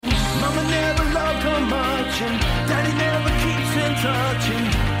Mama never loved her much, and Daddy never keeps in touch, and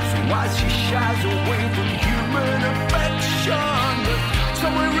so why she shies away from human affection. But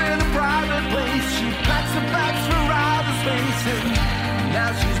somewhere in a private place, she packs her bags for outer space, and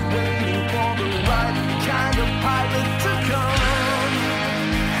now she's waiting for the right kind of pilot to come.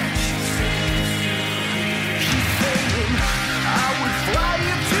 And she's saying, I would fly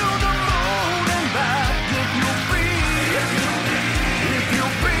you to the moon and back if you'll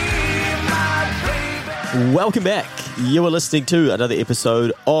be my baby. Welcome back. You are listening to another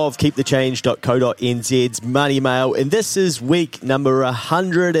episode of keepthechange.co.nz's Money Mail, and this is week number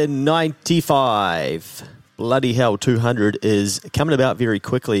 195. Bloody hell, 200 is coming about very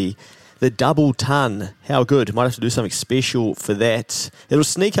quickly. The double ton. How good. Might have to do something special for that. It'll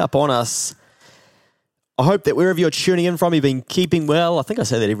sneak up on us. I hope that wherever you're tuning in from, you've been keeping well. I think I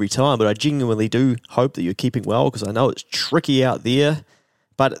say that every time, but I genuinely do hope that you're keeping well, because I know it's tricky out there.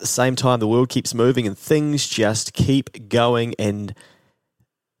 But at the same time, the world keeps moving and things just keep going, and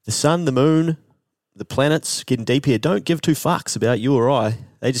the sun, the moon, the planets getting deep here don't give two fucks about you or I.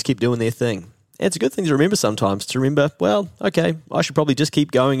 They just keep doing their thing. And it's a good thing to remember sometimes, to remember, well, okay, I should probably just keep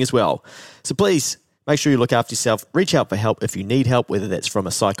going as well. So please, make sure you look after yourself. Reach out for help if you need help, whether that's from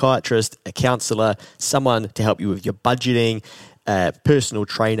a psychiatrist, a counsellor, someone to help you with your budgeting, a personal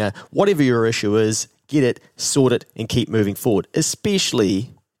trainer, whatever your issue is. Get it, sort it, and keep moving forward,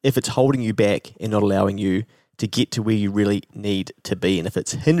 especially if it's holding you back and not allowing you to get to where you really need to be. And if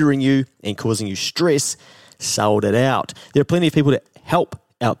it's hindering you and causing you stress, sort it out. There are plenty of people that help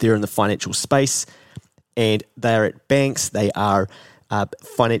out there in the financial space, and they are at banks, they are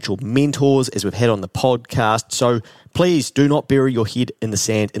financial mentors, as we've had on the podcast. So please do not bury your head in the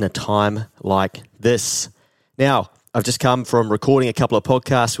sand in a time like this. Now, I've just come from recording a couple of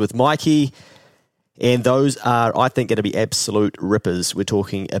podcasts with Mikey, and those are, I think, going to be absolute rippers. We're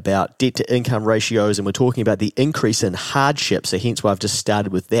talking about debt-to-income ratios, and we're talking about the increase in hardship. So hence why I've just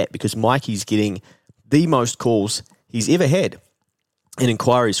started with that, because Mikey's getting the most calls he's ever had and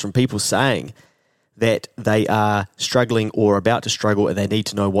inquiries from people saying that they are struggling or about to struggle and they need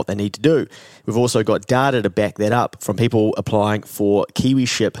to know what they need to do. We've also got data to back that up from people applying for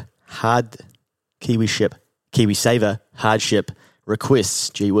KiwiSaver hardship requests.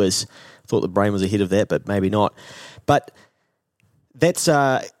 Gee whiz. Thought the brain was ahead of that, but maybe not. But that's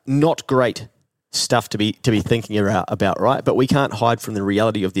not great stuff to be thinking about, right? But we can't hide from the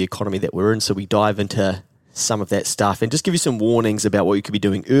reality of the economy that we're in, so we dive into some of that stuff and just give you some warnings about what you could be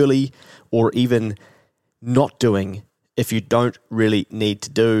doing early or even not doing if you don't really need to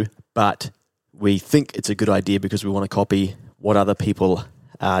do, but we think it's a good idea because we want to copy what other people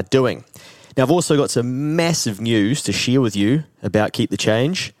are doing. Now, I've also got some massive news to share with you about Keep the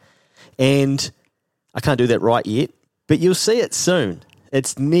Change. And I can't do that right yet, but you'll see it soon.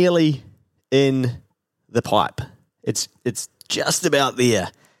 It's nearly in the pipe. It's just about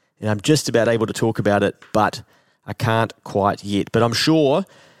there, and I'm just about able to talk about it, but I can't quite yet. But I'm sure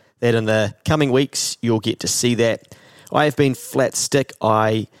that in the coming weeks, you'll get to see that. I have been flat stick.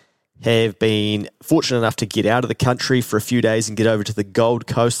 I have been fortunate enough to get out of the country for a few days and get over to the Gold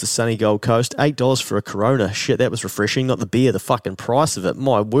Coast, the sunny Gold Coast. $8 for a Corona. Shit, that was refreshing. Not the beer, the fucking price of it.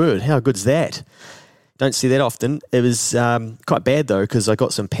 My word, how good's that? Don't see that often. It was quite bad, though, because I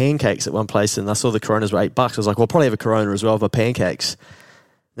got some pancakes at one place and I saw the Coronas were $8. I was like, well, I'll probably have a Corona as well for pancakes.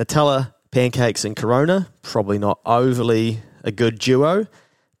 Nutella, pancakes, and Corona, probably not overly a good duo.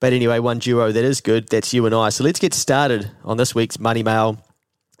 But anyway, one duo that is good, that's you and I. So let's get started on this week's Money Mail.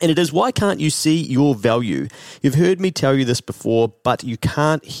 And it is, why can't you see your value? You've heard me tell you this before, but you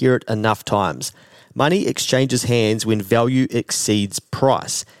can't hear it enough times. Money exchanges hands when value exceeds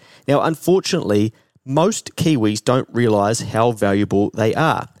price. Now, unfortunately, most Kiwis don't realise how valuable they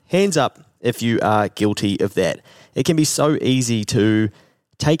are. Hands up if you are guilty of that. It can be so easy to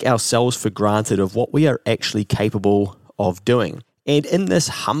take ourselves for granted of what we are actually capable of doing. And in this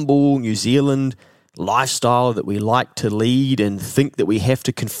humble New Zealand lifestyle that we like to lead and think that we have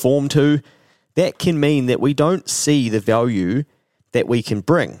to conform to, that can mean that we don't see the value that we can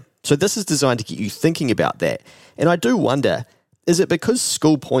bring. So this is designed to get you thinking about that. And I do wonder, is it because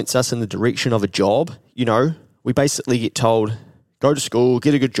school points us in the direction of a job? You know, we basically get told, go to school,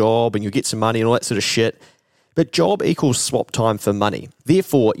 get a good job, and you'll get some money and all that sort of shit. But job equals swap time for money.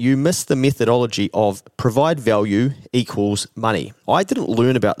 Therefore, you miss the methodology of provide value equals money. I didn't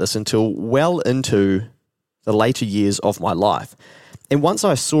learn about this until well into the later years of my life. And once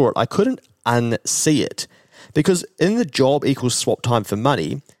I saw it, I couldn't unsee it. Because in the job equals swap time for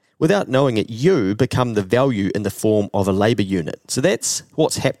money, without knowing it, you become the value in the form of a labour unit. So that's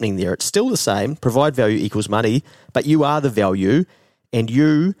what's happening there. It's still the same, provide value equals money, but you are the value. and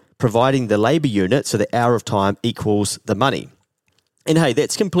you providing the labour unit, so the hour of time equals the money. And hey,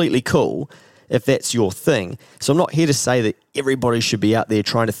 that's completely cool if that's your thing. So I'm not here to say that everybody should be out there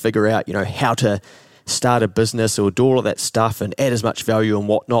trying to figure out, how to start a business or do all of that stuff and add as much value and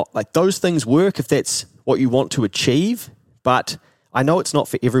whatnot. Like, those things work if that's what you want to achieve, but I know it's not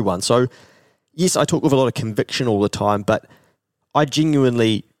for everyone. So yes, I talk with a lot of conviction all the time, but I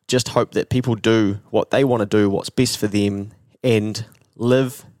genuinely just hope that people do what they want to do, what's best for them, and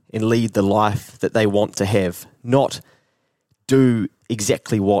live and lead the life that they want to have, not do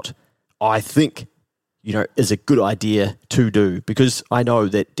exactly what I think, is a good idea to do, because I know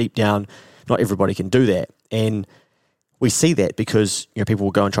that deep down, not everybody can do that. And we see that because, people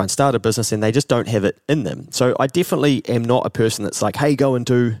will go and try and start a business and they just don't have it in them. So I definitely am not a person that's like, hey, go and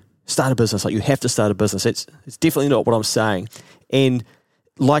start a business. Like, you have to start a business. It's definitely not what I'm saying. And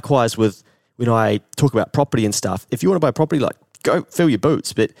likewise with when I talk about property and stuff, if you want to buy property, like, go fill your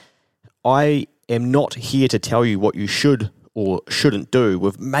boots. But I am not here to tell you what you should or shouldn't do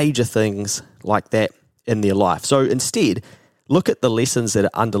with major things like that in their life. So instead, look at the lessons that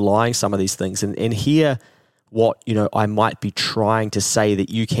are underlying some of these things and hear what, I might be trying to say that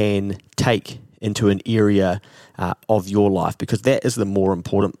you can take into an area of your life, because that is the more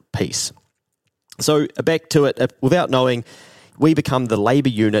important piece. So back to it, without knowing, we become the labour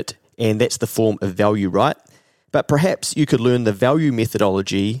unit, and that's the form of value, right? But perhaps you could learn the value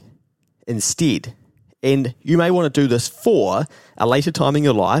methodology instead. And you may want to do this for a later time in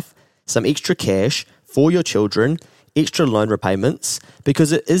your life, some extra cash for your children, extra loan repayments,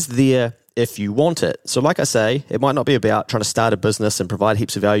 because it is there if you want it. So like I say, it might not be about trying to start a business and provide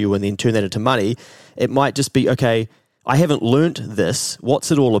heaps of value and then turn that into money. It might just be, okay, I haven't learnt this.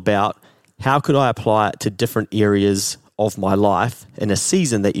 What's it all about? How could I apply it to different areas of my life in a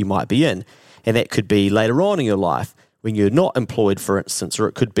season that you might be in? And that could be later on in your life when you're not employed, for instance, or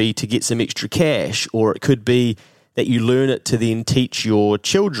it could be to get some extra cash, or it could be that you learn it to then teach your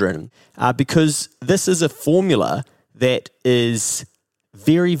children, because this is a formula that is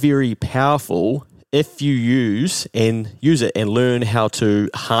very, very powerful if you use it and learn how to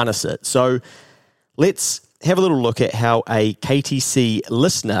harness it. So let's have a little look at how a KTC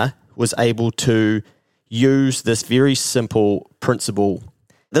listener was able to use this very simple principle.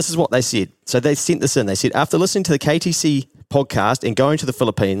 This is what they said. So they sent this in. They said, after listening to the KTC podcast and going to the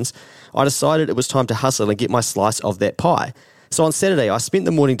Philippines, I decided it was time to hustle and get my slice of that pie. So on Saturday, I spent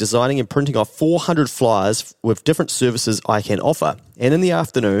the morning designing and printing off 400 flyers with different services I can offer. And in the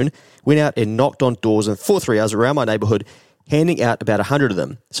afternoon, went out and knocked on doors and for 3 hours around my neighborhood, handing out about 100 of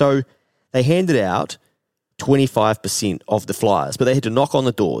them. So they handed out 25% of the flyers, but they had to knock on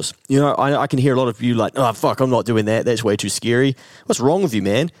the doors. I can hear a lot of you like, oh, fuck, I'm not doing that. That's way too scary. What's wrong with you,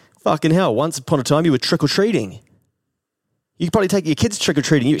 man? Fucking hell. Once upon a time, you were trick-or-treating. You could probably take your kids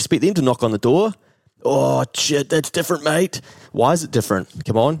trick-or-treating. You expect them to knock on the door. Oh, shit, that's different, mate. Why is it different?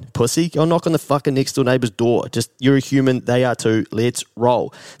 Come on, pussy. Go knock on the fucking next door neighbor's door. Just, you're a human. They are too. Let's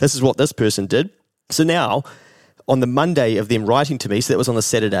roll. This is what this person did. So now, on the Monday of them writing to me, so that was on the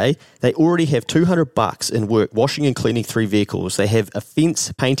Saturday, they already have $200 in work, washing and cleaning 3 vehicles. They have a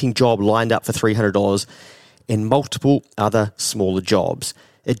fence painting job lined up for $300 and multiple other smaller jobs.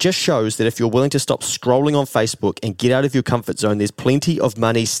 It just shows that if you're willing to stop scrolling on Facebook and get out of your comfort zone, there's plenty of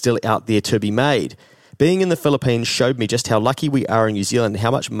money still out there to be made. Being in the Philippines showed me just how lucky we are in New Zealand and how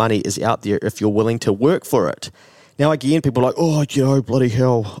much money is out there if you're willing to work for it. Now, again, people are like, oh, bloody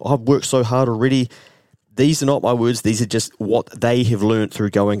hell, I've worked so hard already. These are not my words. These are just what they have learned through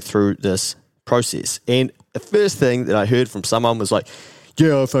going through this process. And the first thing that I heard from someone was like,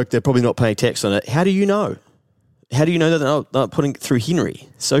 yeah, fuck, they're probably not paying tax on it. How do you know? How do you know that they're not putting it through Henry?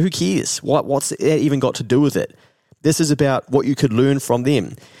 So who cares? What's that even got to do with it? This is about what you could learn from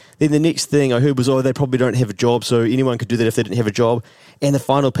them. Then the next thing I heard was, they probably don't have a job, so anyone could do that if they didn't have a job. And the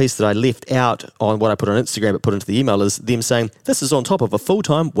final piece that I left out on what I put on Instagram but put into the email is them saying, this is on top of a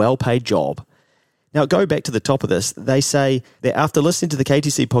full-time, well-paid job. Now, go back to the top of this. They say that after listening to the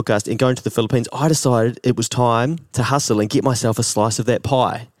KTC podcast and going to the Philippines, I decided it was time to hustle and get myself a slice of that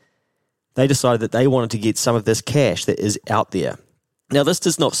pie. They decided that they wanted to get some of this cash that is out there. Now, this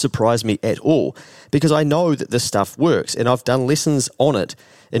does not surprise me at all because I know that this stuff works and I've done lessons on it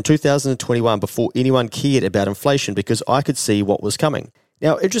in 2021 before anyone cared about inflation because I could see what was coming.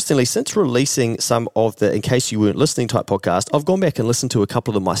 Now, interestingly, since releasing some of the In Case You Weren't Listening type podcast, I've gone back and listened to a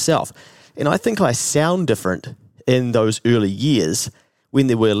couple of them myself. And I think I sound different in those early years when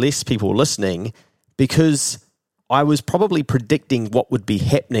there were less people listening because I was probably predicting what would be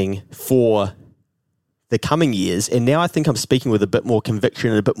happening for the coming years. And now I think I'm speaking with a bit more conviction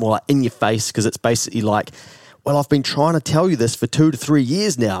and a bit more like in your face because it's basically like, Well, I've been trying to tell you this for 2 to 3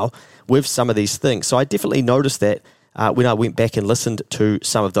 years now with some of these things. So I definitely noticed that when I went back and listened to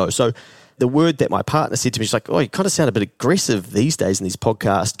some of those. So the word that my partner said to me, she's like, oh, you kind of sound a bit aggressive these days in these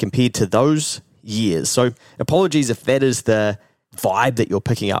podcasts compared to those years. So apologies if that is the vibe that you're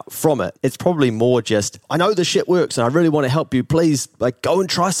picking up from it. It's probably more just, I know this shit works and I really want to help you. Please, like, go and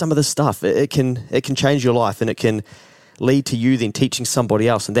try some of this stuff. It can change your life, and it can lead to you then teaching somebody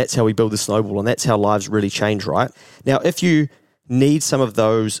else. And that's how we build the snowball, and that's how lives really change, right? Now, if you need some of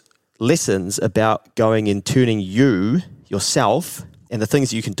those lessons about going and turning yourself and the things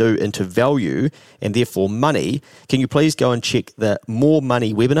that you can do into value and therefore money, can you please go and check the More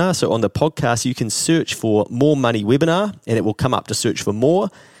Money webinar? So on the podcast, you can search for More Money webinar, and it will come up to search for more,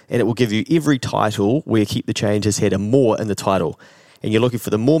 and it will give you every title where Keep the Change has had a more in the title. And you're looking for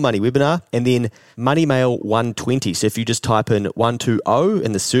the More Money webinar, and then Money Mail 120. So if you just type in 120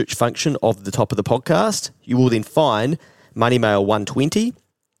 in the search function of the top of the podcast, you will then find Money Mail 120,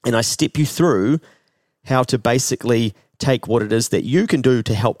 and I step you through how to basically take what it is that you can do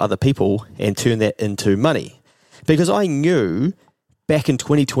to help other people and turn that into money. Because I knew back in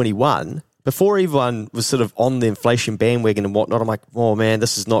 2021, before everyone was sort of on the inflation bandwagon and whatnot, I'm like, oh man,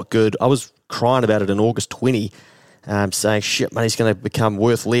 this is not good. I was crying about it in August 20, saying, shit, money's going to become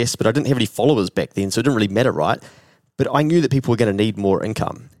worth less, but I didn't have any followers back then, so it didn't really matter, right? But I knew that people were going to need more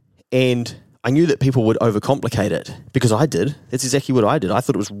income. And I knew that people would overcomplicate it, because I did. That's exactly what I did. I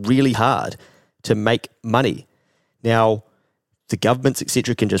thought it was really hard to make money. Now, the governments,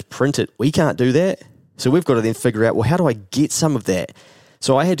 etc., can just print it. We can't do that. So we've got to then figure out, well, how do I get some of that?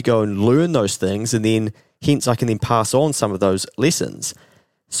 So I had to go and learn those things, and then hence I can then pass on some of those lessons.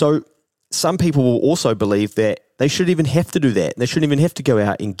 So some people will also believe that they shouldn't even have to do that. They shouldn't even have to go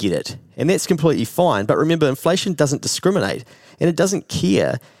out and get it. And that's completely fine. But remember, inflation doesn't discriminate, and it doesn't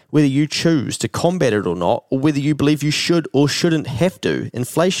care whether you choose to combat it or not, or whether you believe you should or shouldn't have to.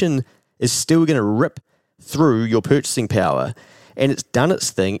 Inflation is still going to rip through your purchasing power, and it's done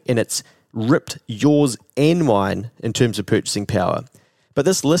its thing, and it's ripped yours and mine in terms of purchasing power. But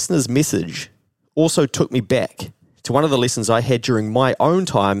this listener's message also took me back to one of the lessons I had during my own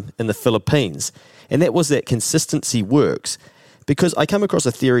time in the Philippines, and that was that consistency works. Because I came across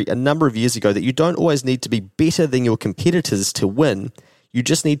a theory a number of years ago that you don't always need to be better than your competitors to win. You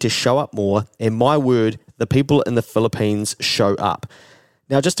just need to show up more, and my word, the people in the Philippines show up.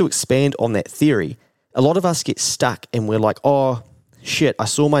 Now, just to expand on that theory, a lot of us get stuck and we're like, oh, shit, I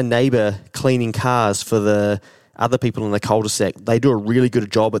saw my neighbor cleaning cars for the other people in the cul-de-sac. They do a really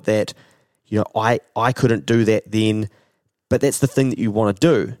good job at that. You know, I couldn't do that then, but that's the thing that you want to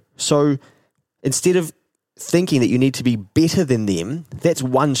do. So instead of thinking that you need to be better than them, that's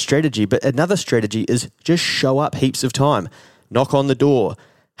one strategy. But another strategy is just show up heaps of time. Knock on the door.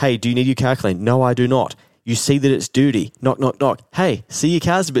 Hey, do you need your car cleaned? No, I do not. You see that it's dirty. Knock, knock, knock. Hey, see your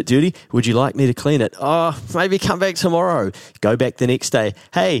car's a bit dirty. Would you like me to clean it? Oh, maybe come back tomorrow. Go back the next day.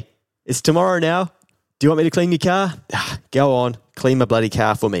 Hey, it's tomorrow now. Do you want me to clean your car? Go on, clean my bloody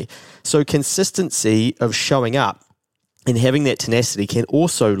car for me. So consistency of showing up and having that tenacity can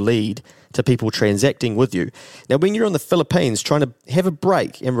also lead to people transacting with you. Now, when you're in the Philippines trying to have a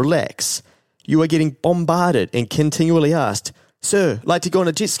break and relax, you are getting bombarded and continually asked, sir, like to go on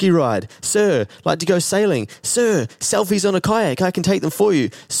a jet ski ride? Sir, like to go sailing? Sir, selfies on a kayak, I can take them for you.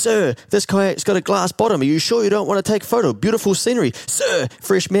 Sir, this kayak's got a glass bottom. Are you sure you don't want to take a photo? Beautiful scenery. Sir,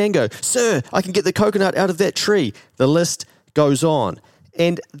 fresh mango. Sir, I can get the coconut out of that tree. The list goes on.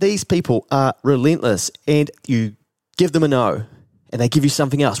 And these people are relentless, and you give them a no, and they give you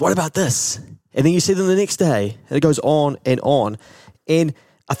something else. What about this? And then you see them the next day, and it goes on and on. And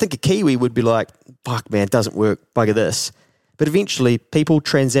I think a Kiwi would be like, fuck man, it doesn't work, bugger this. But eventually people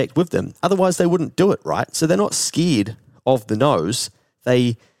transact with them. Otherwise they wouldn't do it, right? So they're not scared of the no's.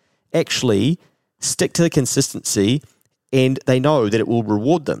 They actually stick to the consistency, and they know that it will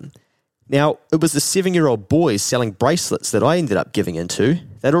reward them. Now, it was the 7-year-old boys selling bracelets that I ended up giving into.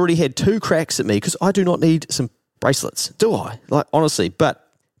 They'd already had 2 cracks at me because I do not need some bracelets, do I? Like, honestly. But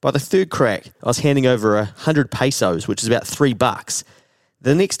by the 3rd crack, I was handing over 100 pesos, which is about $3.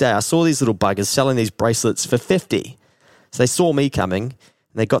 The next day, I saw these little buggers selling these bracelets for 50. So they saw me coming, and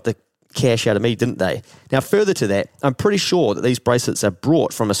they got the cash out of me, didn't they? Now, further to that, I'm pretty sure that these bracelets are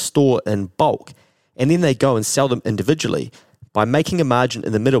brought from a store in bulk, and then they go and sell them individually by making a margin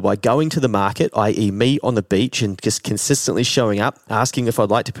in the middle, by going to the market, i.e. me on the beach, and just consistently showing up, asking if I'd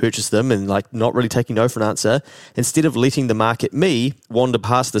like to purchase them, and like not really taking no for an answer, instead of letting the market me wander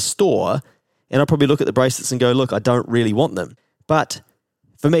past the store, and I'll probably look at the bracelets and go, look, I don't really want them. But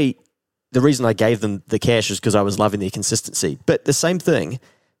for me, the reason I gave them the cash is because I was loving their consistency. But the same thing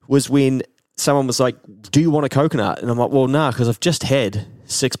was when someone was like, do you want a coconut? And I'm like, well, nah, because I've just had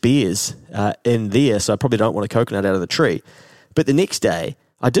 6 beers in there, so I probably don't want a coconut out of the tree. But the next day,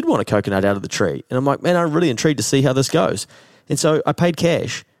 I did want a coconut out of the tree. And I'm like, man, I'm really intrigued to see how this goes. And so I paid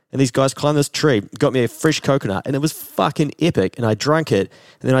cash, and these guys climbed this tree, got me a fresh coconut, and it was fucking epic. And I drank it,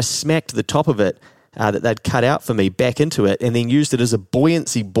 and then I smacked the top of it that they'd cut out for me back into it, and then used it as a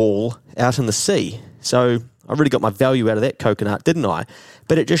buoyancy ball out in the sea. So I really got my value out of that coconut, didn't I?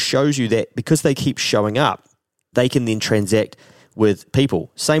 But it just shows you that because they keep showing up, they can then transact with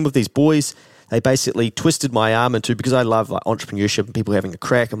people. Same with these boys. They basically twisted my arm into, because I love like entrepreneurship and people having a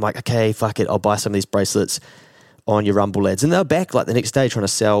crack, I'm like, okay, fuck it, I'll buy some of these bracelets on your Rumble lads. And they're back like the next day trying to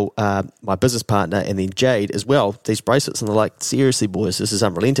sell my business partner and then Jade as well these bracelets. And they're like, seriously, boys, this is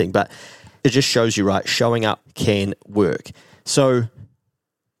unrelenting. But it just shows you, right, showing up can work. So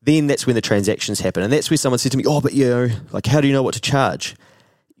then that's when the transactions happen. And that's where someone said to me, oh, but like, how do you know what to charge?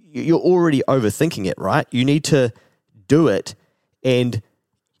 You're already overthinking it, right? You need to do it. And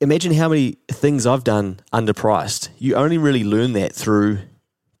imagine how many things I've done underpriced. You only really learn that through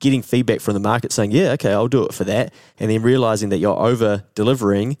getting feedback from the market saying, yeah, okay, I'll do it for that. And then realizing that you're over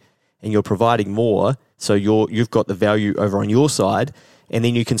delivering and you're providing more. So you've got the value over on your side. And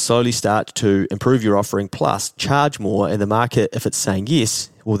then you can slowly start to improve your offering plus charge more. And the market, if it's saying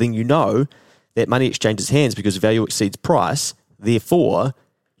yes, well, then you know that money exchanges hands because value exceeds price. Therefore,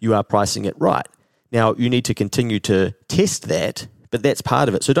 you are pricing it right. Now, you need to continue to test that, but that's part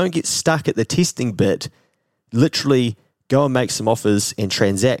of it. So don't get stuck at the testing bit. Literally go and make some offers and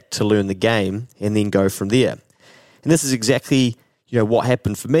transact to learn the game and then go from there. And this is exactly what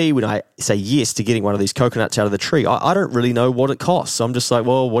happened for me when I say yes to getting one of these coconuts out of the tree. I don't really know what it costs. So I'm just like,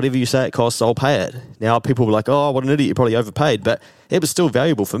 well, whatever you say it costs, I'll pay it. Now people were like, oh, what an idiot, you probably overpaid. But it was still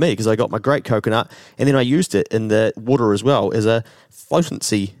valuable for me because I got my great coconut and then I used it in the water as well as a floating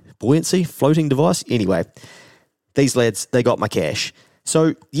device. Anyway, these lads, they got my cash.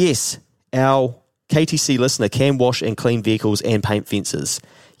 So yes, our KTC listener can wash and clean vehicles and paint fences.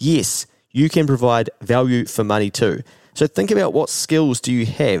 Yes, you can provide value for money too. So think about what skills do you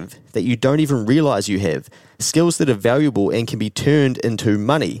have that you don't even realize you have, skills that are valuable and can be turned into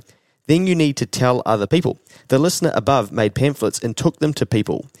money. Then you need to tell other people. The listener above made pamphlets and took them to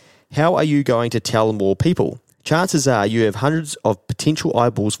people. How are you going to tell more people? Chances are you have hundreds of potential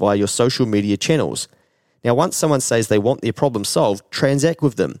eyeballs via your social media channels. Now, once someone says they want their problem solved, transact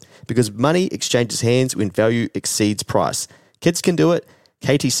with them because money exchanges hands when value exceeds price. Kids can do it.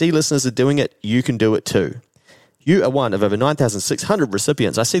 KTC listeners are doing it. You can do it too. You are one of over 9,600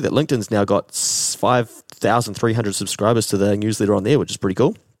 recipients. I see that LinkedIn's now got 5,300 subscribers to the newsletter on there, which is pretty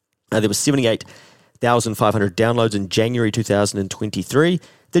cool. There was 78,500 downloads in January 2023.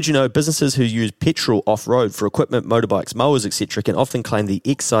 Did you know businesses who use petrol off-road for equipment, motorbikes, mowers, etc. can often claim the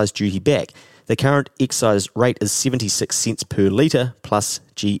excise duty back? The current excise rate is 76 cents per litre plus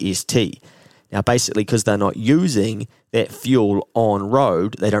GST. Now, basically, because they're not using that fuel on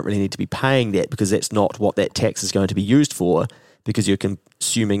road, they don't really need to be paying that because that's not what that tax is going to be used for because you're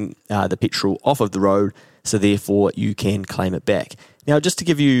consuming the petrol off of the road, so therefore you can claim it back. Now, just to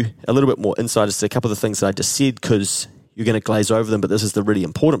give you a little bit more insight as to a couple of the things that I just said because you're going to glaze over them, but this is the really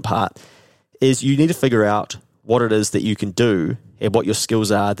important part, is you need to figure out what it is that you can do and what your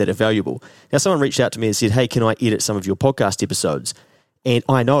skills are that are valuable. Now, someone reached out to me and said, hey, can I edit some of your podcast episodes? And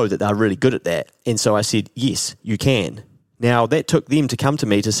I know that they're really good at that. And so I said, yes, you can. Now, that took them to come to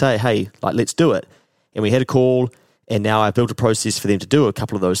me to say, hey, let's do it. And we had a call, and now I've built a process for them to do a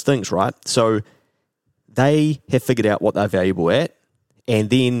couple of those things, right? So they have figured out what they're valuable at, and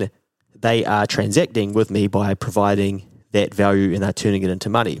then they are transacting with me by providing that value and they're turning it into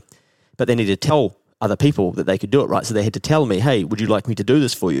money. But they need to tell other people that they could do it, right? So they had to tell me, hey, would you like me to do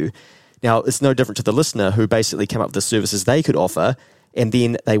this for you? Now, it's no different to the listener who basically came up with the services they could offer, and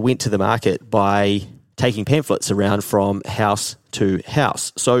then they went to the market by taking pamphlets around from house to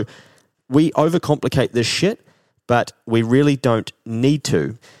house. So we overcomplicate this shit, but we really don't need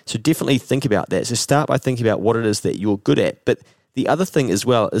to. So definitely think about that. So start by thinking about what it is that you're good at. But the other thing as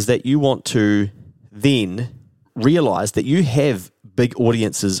well is that you want to then realize that you have big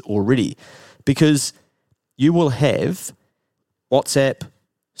audiences already because you will have WhatsApp,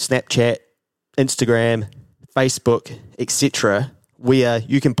 Snapchat, Instagram, Facebook, etc., where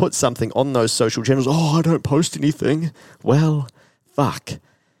you can put something on those social channels. Oh, I don't post anything. Well, fuck.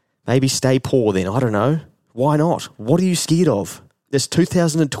 Maybe stay poor then. I don't know. Why not? What are you scared of? It's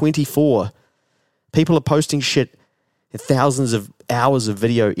 2024. People are posting shit, thousands of hours of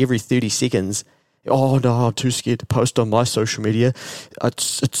video every 30 seconds. Oh, no, I'm too scared to post on my social media.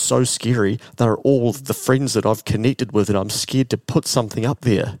 It's so scary. They're all the friends that I've connected with and I'm scared to put something up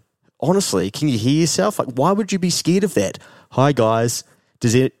there. honestly, can you hear yourself? Like, why would you be scared of that? Hi, guys.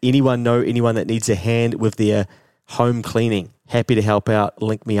 Does anyone know anyone that needs a hand with their home cleaning? Happy to help out.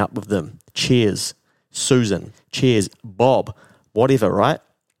 Link me up with them. Cheers. Susan. Cheers. Bob. Whatever, right?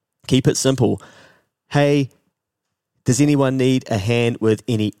 Keep it simple. Hey, does anyone need a hand with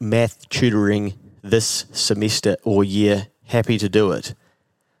any math tutoring this semester or year? Happy to do it.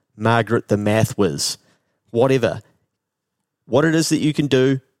 Margaret the math whiz. Whatever. What it is that you can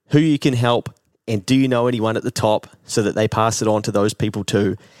do, who you can help, and do you know anyone at the top so that they pass it on to those people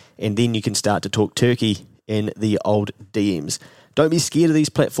too, and then you can start to talk turkey in the old DMs. Don't be scared of these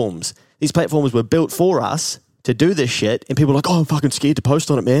platforms. These platforms were built for us to do this shit, and people are like, oh, I'm fucking scared to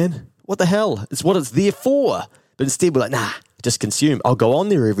post on it, man. What the hell? It's what it's there for. But instead we're like, nah, just consume. I'll go on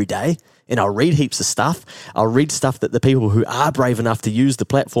there every day and I'll read heaps of stuff. I'll read stuff that the people who are brave enough to use the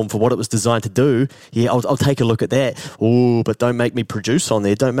platform for what it was designed to do, yeah, I'll take a look at that. Oh, but don't make me produce on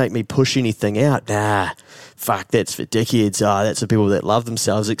there. Don't make me push anything out. Nah, fuck, that's for dickheads. That's for people that love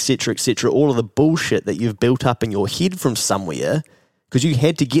themselves, etc., etc. All of the bullshit that you've built up in your head from somewhere, because you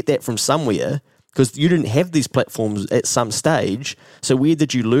had to get that from somewhere, because you didn't have these platforms at some stage. So where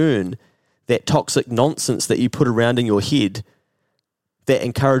did you learn that toxic nonsense that you put around in your head that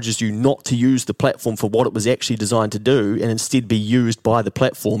encourages you not to use the platform for what it was actually designed to do and instead be used by the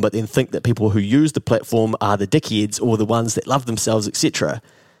platform, but then think that people who use the platform are the dickheads or the ones that love themselves, etc.?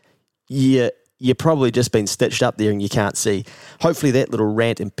 You're probably just been stitched up there and you can't see. Hopefully that little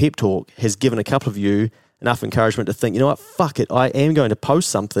rant and pep talk has given a couple of you enough encouragement to think, you know what, fuck it, I am going to post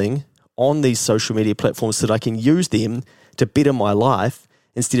something on these social media platforms so that I can use them to better my life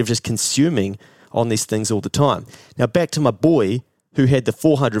instead of just consuming on these things all the time. Now back to my boy who had the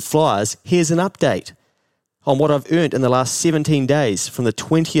 400 flyers. Here's an update on what I've earned in the last 17 days from the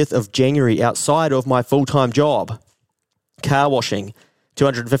 20th of January outside of my full-time job. Car washing,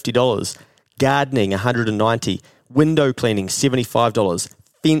 $250. Gardening, $190. Window cleaning, $75.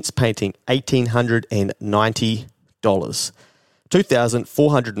 Fence painting, $1,890.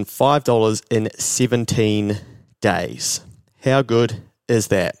 $2,405 in 17 days. How good is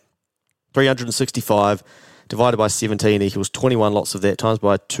that? 365 divided by 17 equals 21 lots of that times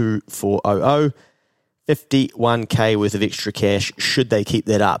by 2,400. 51k worth of extra cash should they keep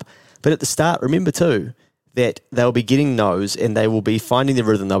that up. But at the start, remember too, that they'll be getting those and they will be finding their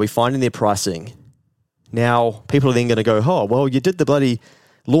rhythm, they'll be finding their pricing. Now, people are then going to go, oh, well, you did the bloody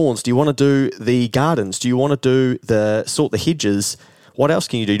lawns. Do you want to do the gardens? Do you want to do sort the hedges? What else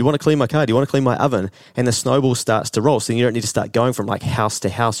can you do? Do you want to clean my car? Do you want to clean my oven? And the snowball starts to roll. So you don't need to start going from like house to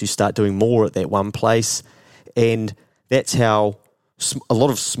house. You start doing more at that one place. And that's how a lot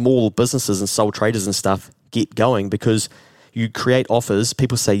of small businesses and sole traders and stuff get going, because you create offers,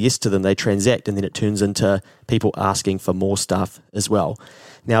 people say yes to them, they transact, and then it turns into people asking for more stuff as well.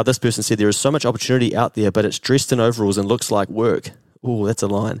 Now, this person said there is so much opportunity out there, but it's dressed in overalls and looks like work. Oh, that's a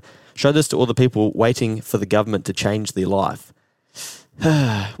line. Show this to all the people waiting for the government to change their life.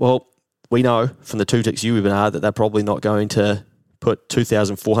 Well, we know from the 2 Ticks U webinar that they're probably not going to put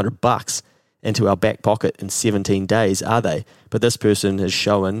 $2,400 into our back pocket in 17 days, are they? But this person is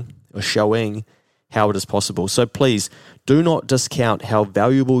showing how it is possible. So please, do not discount how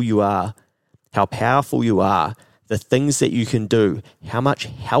valuable you are, how powerful you are, the things that you can do, how much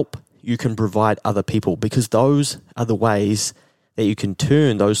help you can provide other people, because those are the ways that you can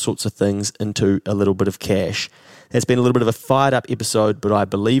turn those sorts of things into a little bit of cash. It's been a little bit of a fired up episode, but I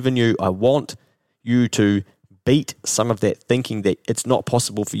believe in you. I want you to beat some of that thinking that it's not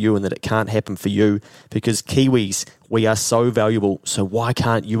possible for you and that it can't happen for you, because Kiwis, we are so valuable. So why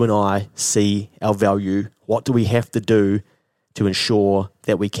can't you and I see our value? What do we have to do to ensure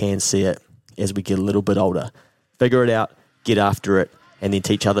that we can see it as we get a little bit older? Figure it out, get after it, and then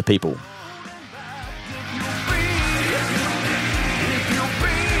teach other people.